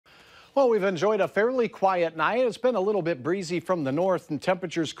Well, we've enjoyed a fairly quiet night. It's been a little bit breezy from the north and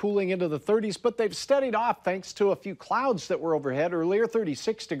temperatures cooling into the 30s, but they've steadied off thanks to a few clouds that were overhead earlier.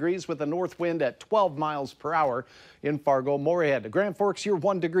 36 degrees with a north wind at 12 miles per hour in Fargo, Moorhead. Grand Forks, you're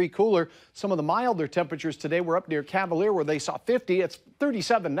 1 degree cooler. Some of the milder temperatures today were up near Cavalier where they saw 50. It's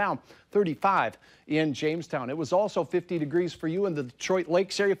 37 now, 35 in Jamestown. It was also 50 degrees for you in the Detroit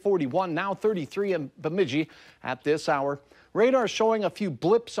Lakes area, 41 now, 33 in Bemidji at this hour. Radar showing a few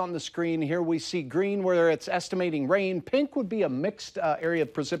blips on the screen here. We see green where it's estimating rain. Pink would be a mixed area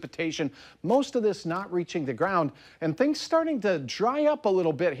of precipitation. Most of this not reaching the ground. And things starting to dry up a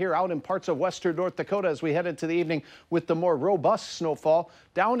little bit here out in parts of western North Dakota as we head into the evening with the more robust snowfall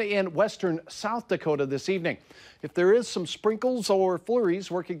down in western South Dakota this evening. If there is some sprinkles or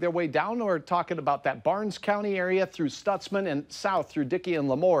flurries working their way down, we're talking about that Barnes County area through Stutzman and south through Dickey and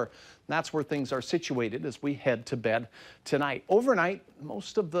Lemoore. That's where things are situated as we head to bed tonight. Overnight,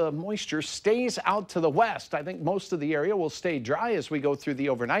 most of the moisture stays out to the west. I think most of the area will stay dry as we go through the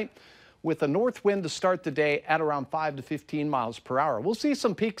overnight with a north wind to start the day at around 5 to 15 miles per hour. We'll see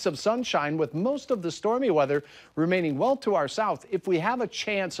some peaks of sunshine with most of the stormy weather remaining well to our south. If we have a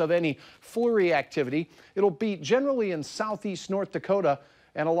chance of any flurry activity, it'll be generally in southeast North Dakota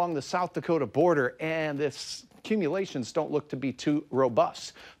and along the South Dakota border, and this accumulations don't look to be too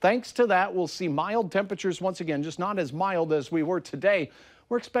robust. Thanks to that, we'll see mild temperatures once again, just not as mild as we were today.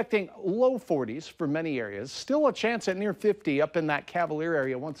 We're expecting low 40s for many areas. Still a chance at near 50 up in that Cavalier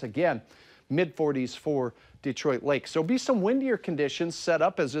area once again. Mid 40s for Detroit Lakes. There'll be some windier conditions set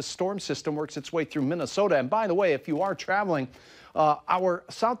up as this storm system works its way through Minnesota. And by the way, if you are traveling, our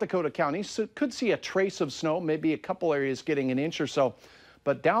South Dakota counties could see a trace of snow, maybe a couple areas getting an inch or so.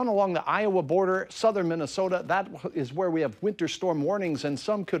 But down along the Iowa border, southern Minnesota, that is where we have winter storm warnings, and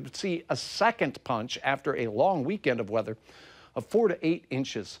some could see a second punch after a long weekend of weather of 4 to 8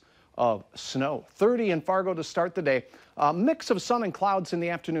 inches of snow. 30 in Fargo to start the day. A mix of sun and clouds in the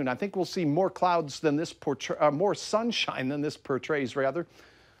afternoon. I think we'll see more clouds than this more sunshine than this portrays, rather.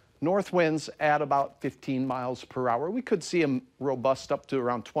 North winds at about 15 miles per hour. We could see them robust up to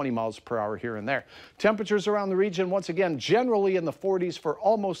around 20 miles per hour here and there. Temperatures around the region, once again, generally in the 40s for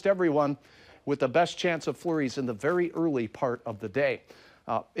almost everyone, with the best chance of flurries in the very early part of the day.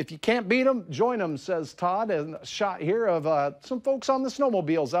 If you can't beat them, join them, says Todd. And a shot here of some folks on the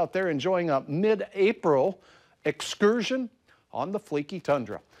snowmobiles out there enjoying a mid-April excursion on the flaky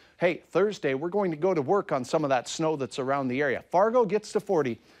tundra. Hey, Thursday, we're going to go to work on some of that snow that's around the area. Fargo gets to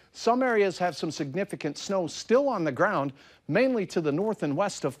 40. Some areas have some significant snow still on the ground, mainly to the north and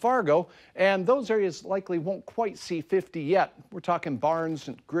west of Fargo, and those areas likely won't quite see 50 yet. We're talking Barnes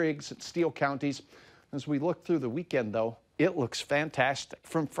and Griggs and Steele counties. As we look through the weekend, though, it looks fantastic.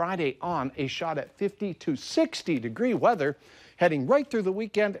 From Friday on, a shot at 50 to 60 degree weather, heading right through the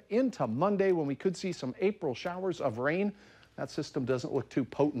weekend into Monday when we could see some April showers of rain. That system doesn't look too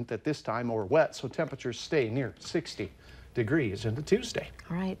potent at this time or wet, so temperatures stay near 60 degrees into Tuesday.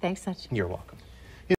 All right, thanks, Sach. You're welcome.